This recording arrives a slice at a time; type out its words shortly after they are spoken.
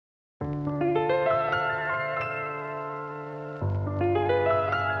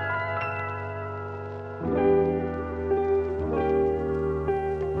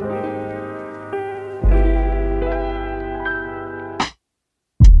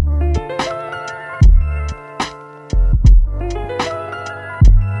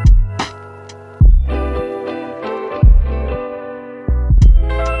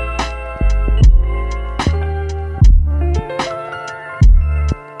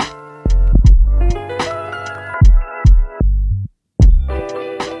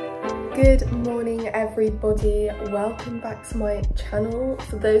everybody, welcome back to my channel.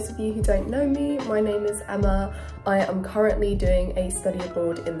 For those of you who don't know me, my name is Emma. I am currently doing a study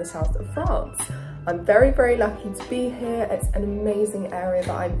abroad in the south of France. I'm very lucky to be here. It's an amazing area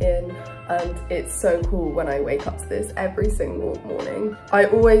that I'm in and it's so cool when I wake up to this every single morning. I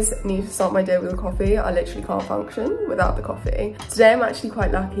always need to start my day with a coffee. I literally can't function without the coffee. Today I'm actually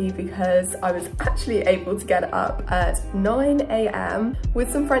quite lucky because I was actually able to get up at 9 AM.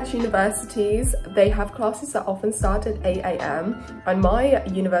 With some French universities, they have classes that often start at 8 AM and my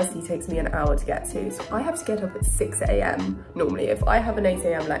university takes me an hour to get to, so I have to get up at 6 AM normally if I have an 8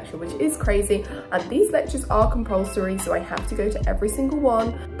 AM lecture, which is crazy. And these lectures are compulsory, so I have to go to every single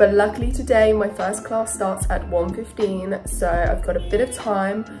one. But luckily today, my first class starts at 1:15, so I've got a bit of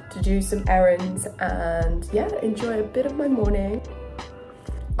time to do some errands and yeah, enjoy a bit of my morning.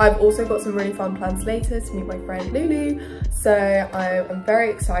 I've also got some really fun plans later to meet my friend Lulu, so I am very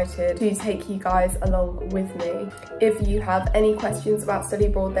excited to take you guys along with me. If you have any questions about study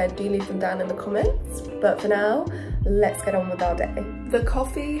abroad, then do leave them down in the comments. But for now, let's get on with our day. The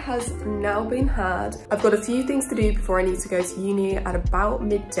coffee has now been had. I've got a few things to do before I need to go to uni at about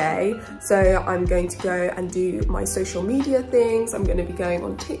midday. So I'm going to go and do my social media things. I'm going to be going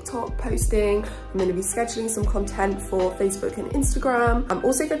on TikTok, posting. I'm going to be scheduling some content for Facebook and Instagram. I'm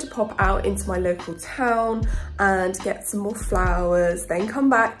also going to pop out into my local town and get some more flowers, then come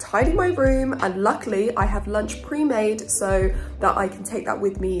back, tidy my room, and luckily I have lunch pre-made so that I can take that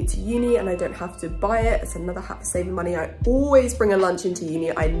with me to uni and I don't have to buy it. It's another hack for saving money. I always bring a lunch into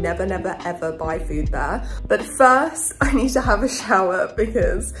uni. I never ever buy food there. But first I need to have a shower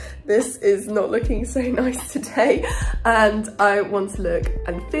because this is not looking so nice today and I want to look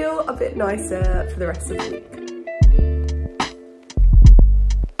and feel a bit nicer for the rest of the week.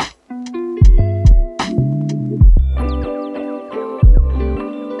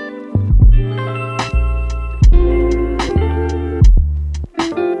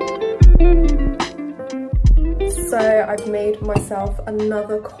 So I've made myself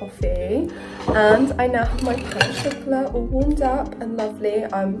another coffee and I now have my pain chocolate all warmed up and lovely.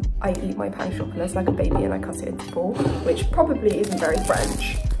 I eat my pain chocolate like a baby and I cut it into four, which probably isn't very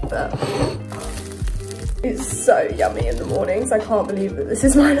French, but it's so yummy in the mornings. I can't believe that this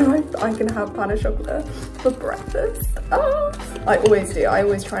is my life. I can have pain chocolate for breakfast. I always do. I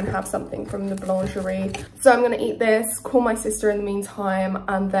always try and have something from the boulangerie. So I'm gonna eat this, call my sister in the meantime,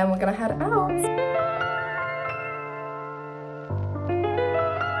 and then we're gonna head out.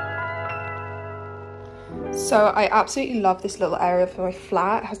 So I absolutely love this little area for my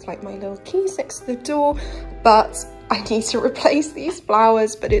flat. It has like my little keys next to the door, but I need to replace these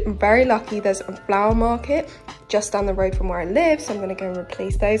flowers. But I'm very lucky there's a flower market just down the road from where I live, so I'm gonna go and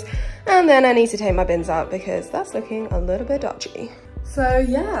replace those. And then I need to take my bins out because that's looking a little bit dodgy. So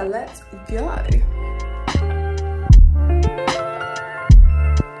yeah, let's go.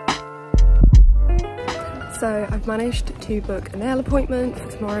 So I've managed to book a nail appointment for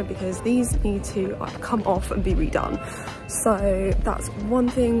tomorrow because these need to come off and be redone. So that's one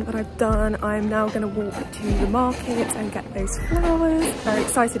thing that I've done. I'm now going to walk to the market and get those flowers. Very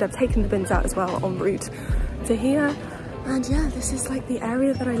excited. I've taken the bins out as well en route to here. And yeah, this is like the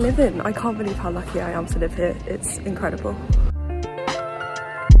area that I live in. I can't believe how lucky I am to live here. It's incredible.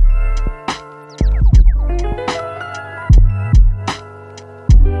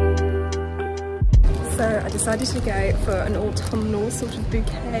 So I decided to go for an autumnal sort of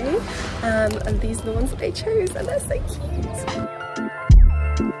bouquet, and these are the ones that I chose and they're so cute.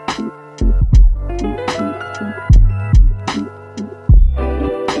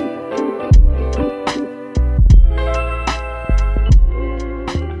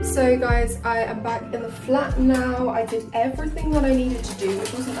 So guys, I am back in the flat now. I did everything that I needed to do,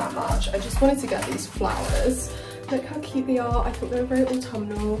 which wasn't that much. I just wanted to get these flowers. Look how cute they are. I thought they were very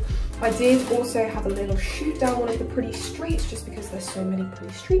autumnal. I did also have a little shoot down one of the pretty streets just because there's so many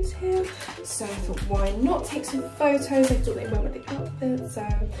pretty streets here. So I thought, why not take some photos? I thought they went with the outfit, so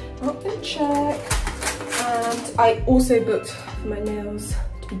outfit check. And I also booked my nails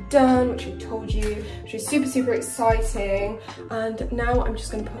to be done, which I told you, which is super exciting. And now I'm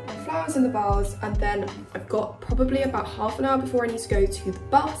just gonna put my flowers in the vase, and then I've got probably about half an hour before I need to go to the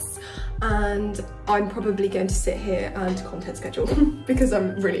bus. And I'm probably going to sit here and content schedule because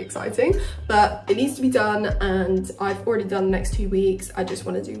I'm really exciting, but it needs to be done and I've already done the next 2 weeks. I just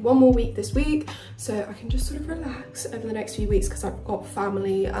want to do one more week this week so I can just sort of relax over the next few weeks because I've got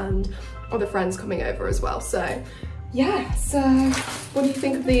family and other friends coming over as well. So yeah, so what do you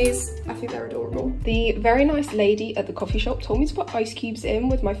think of these? I think they're adorable. The very nice lady at the coffee shop told me to put ice cubes in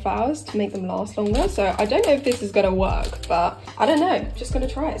with my flowers to make them last longer. So I don't know if this is gonna work, but I don't know. Just gonna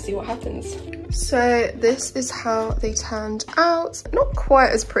try it, see what happens. So this is how they turned out. Not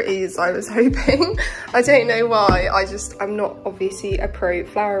quite as pretty as I was hoping. I don't know why. I'm not obviously a pro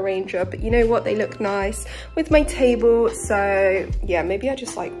flower arranger, but you know what? They look nice with my table. So yeah, maybe I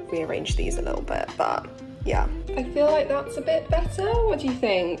just like rearrange these a little bit, but yeah. I feel like that's a bit better. What do you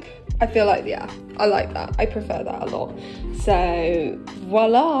think? I feel like, yeah, I like that. I prefer that a lot. So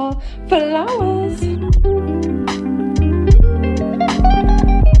voila, flowers.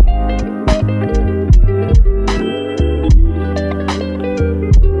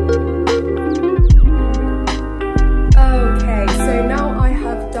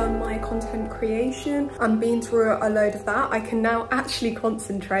 And been through a load of that, I can now actually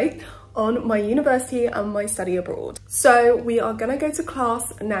concentrate on my university and my study abroad. So we are gonna go to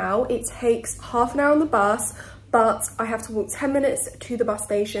class now. It takes half an hour on the bus, but I have to walk 10 minutes to the bus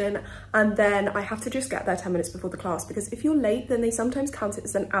station, and then I have to just get there 10 minutes before the class, because if you're late, then they sometimes count it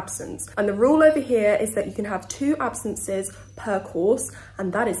as an absence. And the rule over here is that you can have 2 absences per course,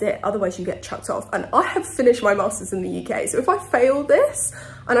 and that is it. Otherwise you get chucked off. And I have finished my masters in the UK, so if I fail this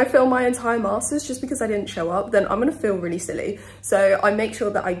and I fail my entire masters just because I didn't show up, then I'm gonna feel really silly. So I make sure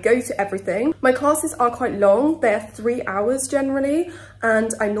that I go to everything. My classes are quite long. They're 3 hours generally,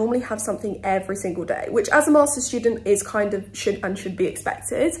 and I normally have something every single day, which as a master's student is kind of should be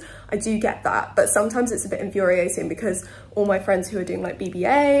expected. I do get that, but sometimes it's a bit infuriating because all my friends who are doing like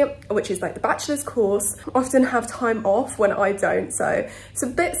BBA, which is like the bachelor's course, often have time off when I don't. So it's a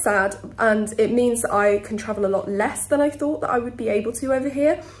bit sad, and it means that I can travel a lot less than I thought that I would be able to over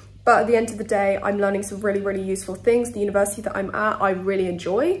here. But at the end of the day, I'm learning some really, really useful things. The university that I'm at, I really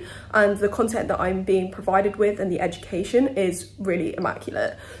enjoy, and the content that I'm being provided with and the education is really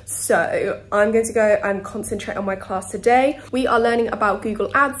immaculate. So I'm going to go and concentrate on my class today. We are learning about Google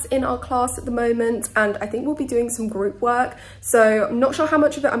Ads in our class at the moment, and I think we'll be doing some group work. So I'm not sure how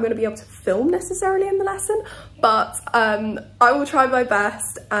much of it I'm going to be able to film necessarily in the lesson, but I will try my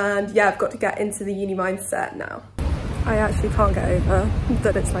best. And yeah, I've got to get into the uni mindset now. I actually can't get over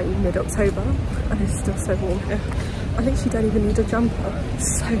that it's like mid-October and it's still so warm here. I think you don't even need a jumper.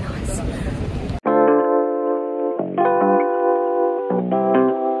 It's so nice.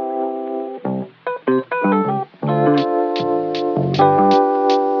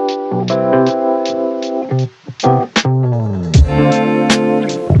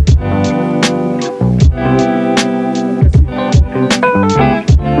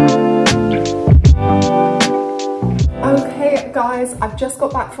 I've just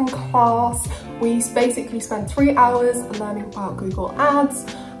got back from class. We basically spent 3 hours learning about Google Ads,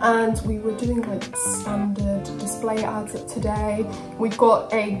 and we were doing like standard display ads today. We've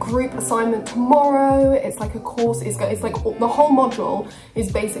got a group assignment tomorrow. It's like a course, it's like the whole module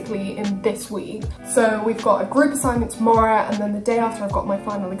is basically in this week. So we've got a group assignment tomorrow, and then the day after I've got my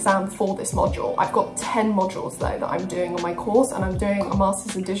final exam for this module. I've got 10 modules though that I'm doing on my course, and I'm doing a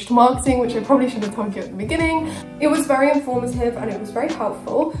master's in digital marketing, which I probably should have told you at the beginning. It was very informative and it was very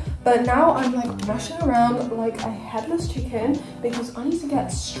helpful, but now I'm like rushing around like a headless chicken because I need to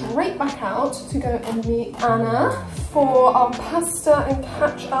get straight back out to go and meet Anna for our pasta and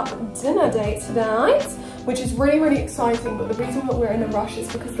catch up dinner date tonight, which is really, really exciting. But the reason that we're in a rush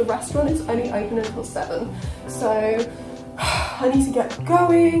is because the restaurant is only open until 7. So I need to get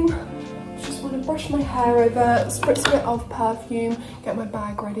going. Just want to brush my hair over, spritz a bit of perfume, get my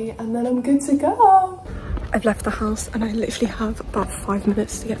bag ready, and then I'm good to go. I've left the house and I literally have about 5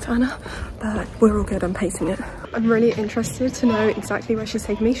 minutes to get to Anna, but we're all good, I'm pacing it. I'm really interested to know exactly where she's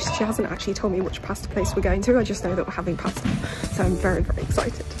taking me. She hasn't actually told me which pasta place we're going to. I just know that we're having pasta, so I'm very, very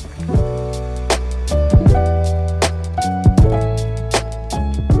excited.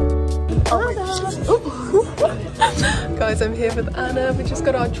 Guys, I'm here with Anna. We just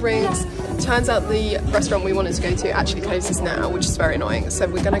got our drinks. Turns out the restaurant we wanted to go to actually closes now, which is very annoying. So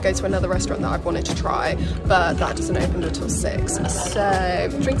we're gonna go to another restaurant that I've wanted to try, but that doesn't open until 6. So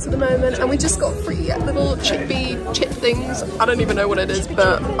drinks at the moment, and we just got free little chip things. I don't even know what it is,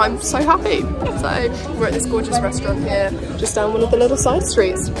 but I'm so happy. So we're at this gorgeous restaurant here, just down one of the little side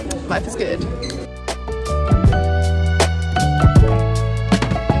streets. Life is good.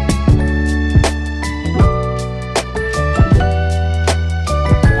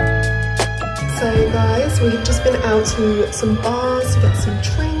 We've just been out to some bars to get some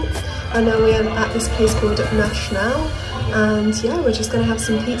drinks, and now we are at this place called National, and yeah, we're just gonna have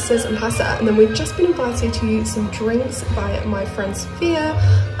some pizzas and pasta, and then we've just been invited to some drinks by my friend Sophia,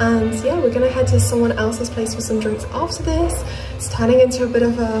 and yeah, we're gonna head to someone else's place for some drinks after this. It's turning into a bit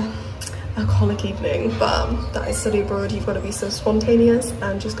of a alcoholic evening, but that is study abroad. You've got to be so spontaneous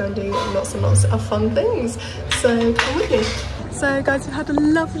and just go and do lots and lots of fun things. So come with me. So guys, we've had a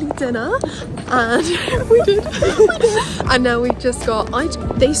lovely dinner and we did and now we've just got,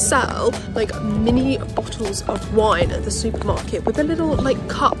 they sell like mini bottles of wine at the supermarket with a little like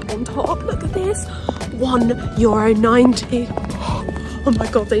cup on top. Look at this, €1.90. Oh my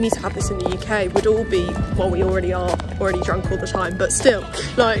god, they need to have this in the UK. We'd all be, well, we already are already drunk all the time, but still,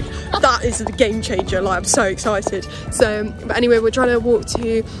 like, that is a game changer. Like, I'm so excited. So, but anyway, we're trying to walk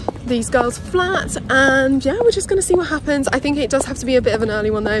to these girls' flat, and yeah, we're just gonna see what happens. I think it does have to be a bit of an early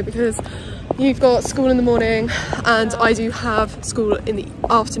one though, because you've got school in the morning, and I do have school in the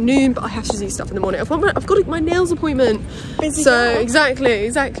afternoon, but I have to do stuff in the morning. I've got my nails appointment. Busy so girl.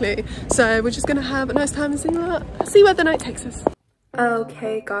 Exactly. So we're just gonna have a nice time and see where the night takes us.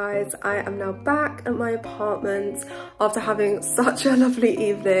 Okay guys, I am now back at my apartment after having such a lovely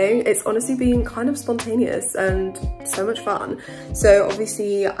evening. It's honestly been kind of spontaneous and so much fun. So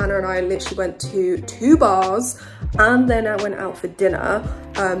obviously Anna and I literally went to 2 bars and then I went out for dinner.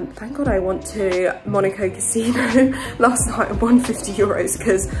 Thank god I went to Monaco Casino last night and won €50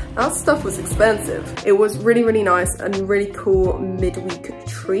 because that stuff was expensive. It was really nice and really cool midweek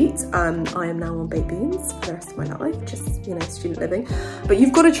treat. I am now on baked beans for the rest of my life, just, you know, student living. But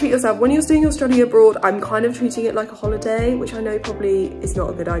you've got to treat yourself. When you're doing your study abroad, I'm kind of treating it like a holiday, which I know probably is not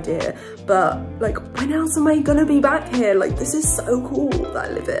a good idea, but like, when else am I gonna be back here? Like, this is so cool that I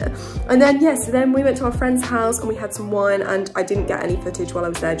live here. And then, yes, so then we went to our friend's house and we had some wine, and I didn't get any footage while I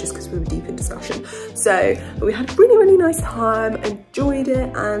was there just because we were deep in discussion. So, but we had a really nice time, enjoyed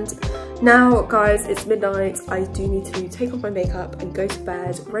it, and now, guys, it's midnight. I do need to take off my makeup and go to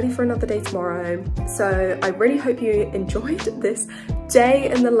bed, ready for another day tomorrow. So I really hope you enjoyed this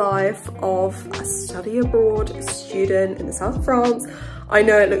day in the life of a study abroad student in the south of France. I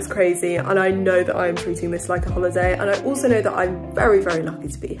know it looks crazy, and I know that I'm treating this like a holiday, and I also know that I'm very lucky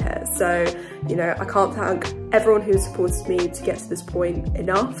to be here. So, you know, I can't thank everyone who has supported me to get to this point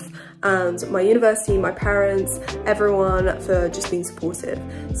enough, and my university, my parents, everyone for just being supportive.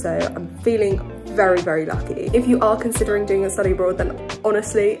 So I'm feeling very lucky. If you are considering doing a study abroad, then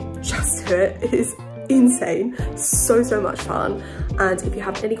honestly, just do it. It is insane, so much fun. And if you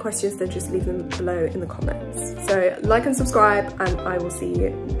have any questions, then just leave them below in the comments. So like and subscribe, and I will see you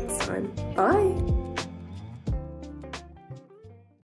next time. Bye.